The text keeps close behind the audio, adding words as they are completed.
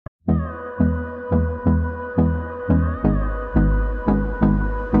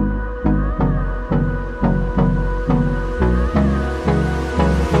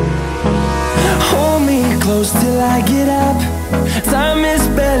close till I get up. Time is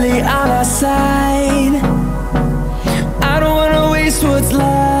barely on our side. I don't wanna waste what's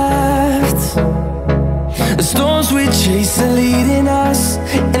left. The storms we chase are leading us,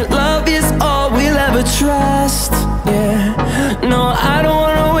 and love is all we'll ever trust. Yeah, no, I don't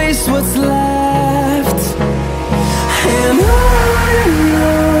wanna waste what's left. And on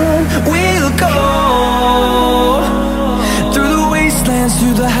we'll go, through the wastelands,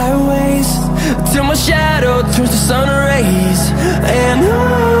 through the highways, till my shadow turns to sun rays. And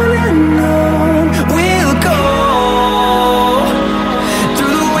on we'll go,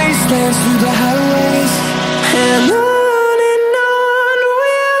 through the wastelands, through the highways, and on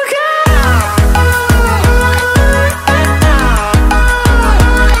we'll go.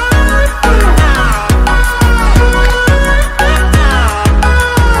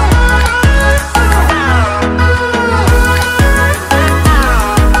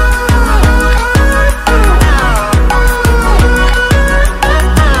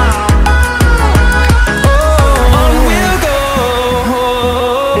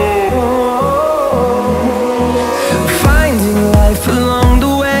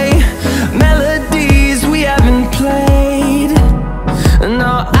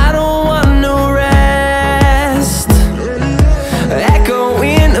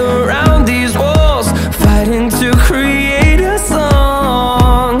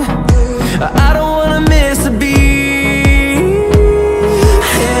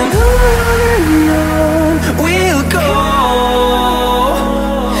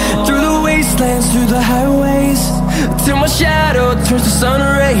 Through the highways, till my shadow turns to sun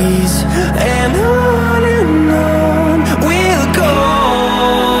rays. And on we'll go,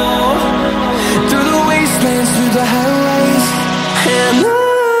 through the wastelands, through the highways, and on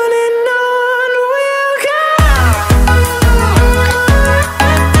we'll go.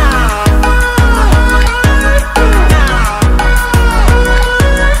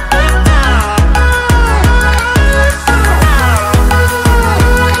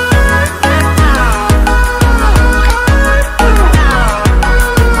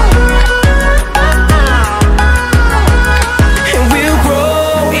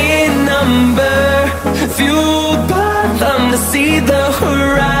 See the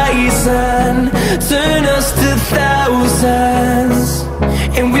horizon, turn us to thousands,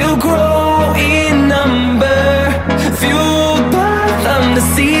 and we'll grow in number, fueled by them. To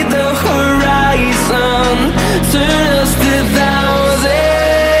see the horizon, turn us to thousands,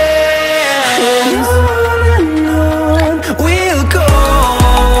 and on we'll go,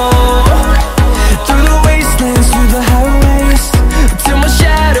 through the wastelands, through the highways, till my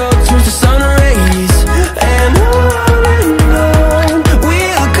shadow turns to sun rays. And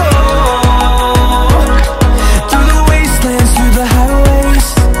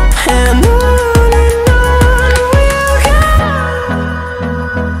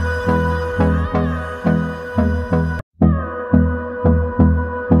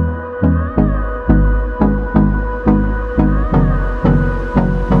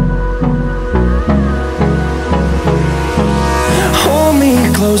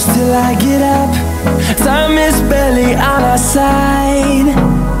close till I get up. Time is barely on our side.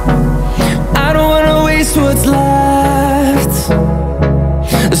 I don't wanna waste what's left.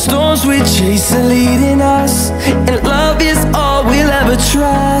 The storms we chase are leading us, and love is all we'll ever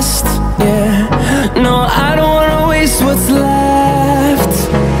trust. Yeah, no, I don't wanna waste what's left.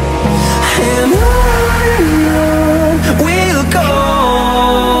 And on we'll go,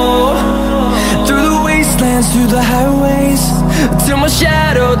 through the wastelands, through the highways, till my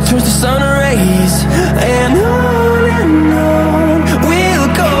shadow turns to sun rays. And on we'll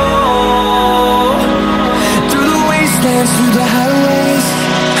go, through the wastelands, through the highways,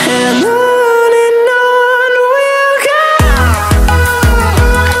 and on we'll go.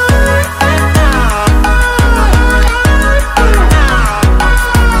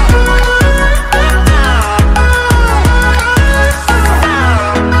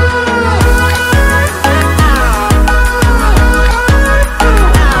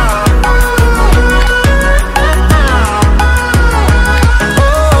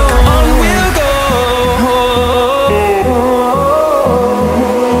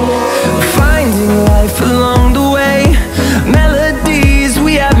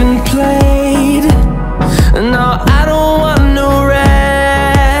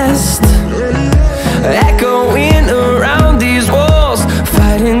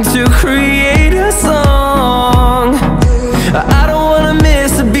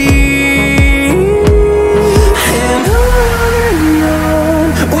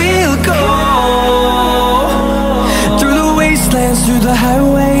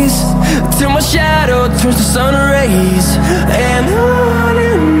 turns to sun rays, and on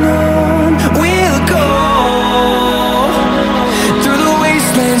we'll go, through the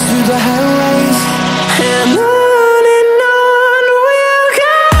wastelands, through the highways, and on we'll go.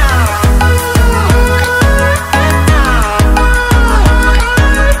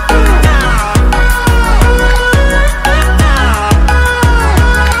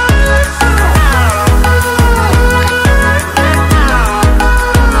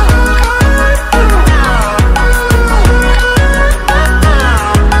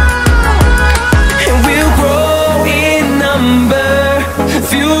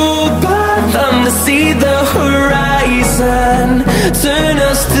 See the horizon, turn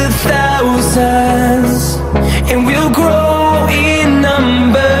us to thousands, and we'll grow in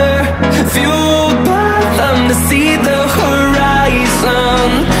number, fueled by them to see the horizon,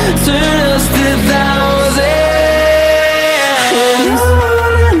 turn us to thousands, and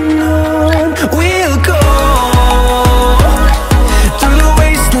on we'll go, through the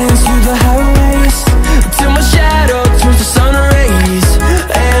wastelands, through the highways, till my shadow turns to sun rays,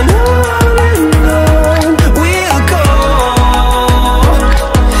 and on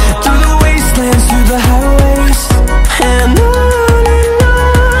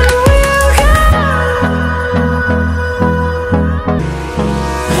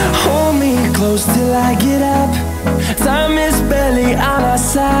till I get up. Time is barely on our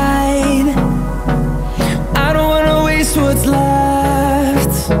side. I don't wanna waste what's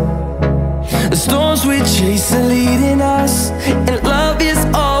left. The storms we chase are leading us, and love is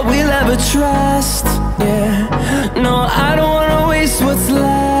all we'll ever trust. Yeah, no, I don't wanna waste what's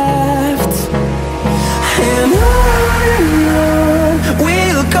left. And on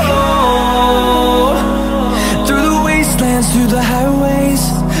we'll go, through the wastelands, through the highways,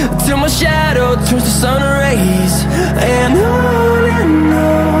 till my shadow turns to sun rays, and on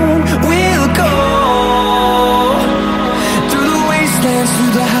we'll go, through the wastelands,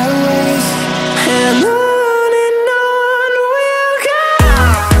 through the highways, and on.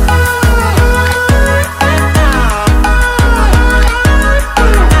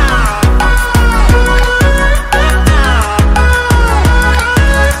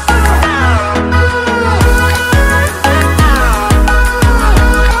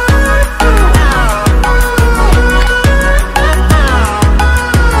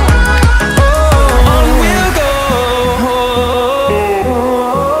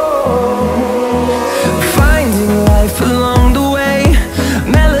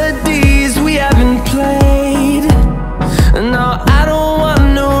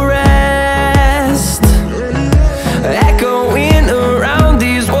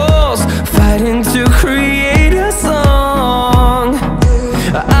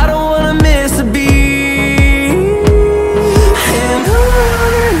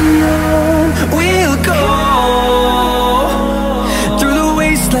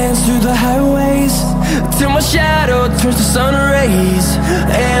 Through the highways, till my shadow turns to sun rays,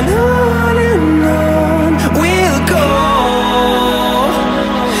 and on we'll go.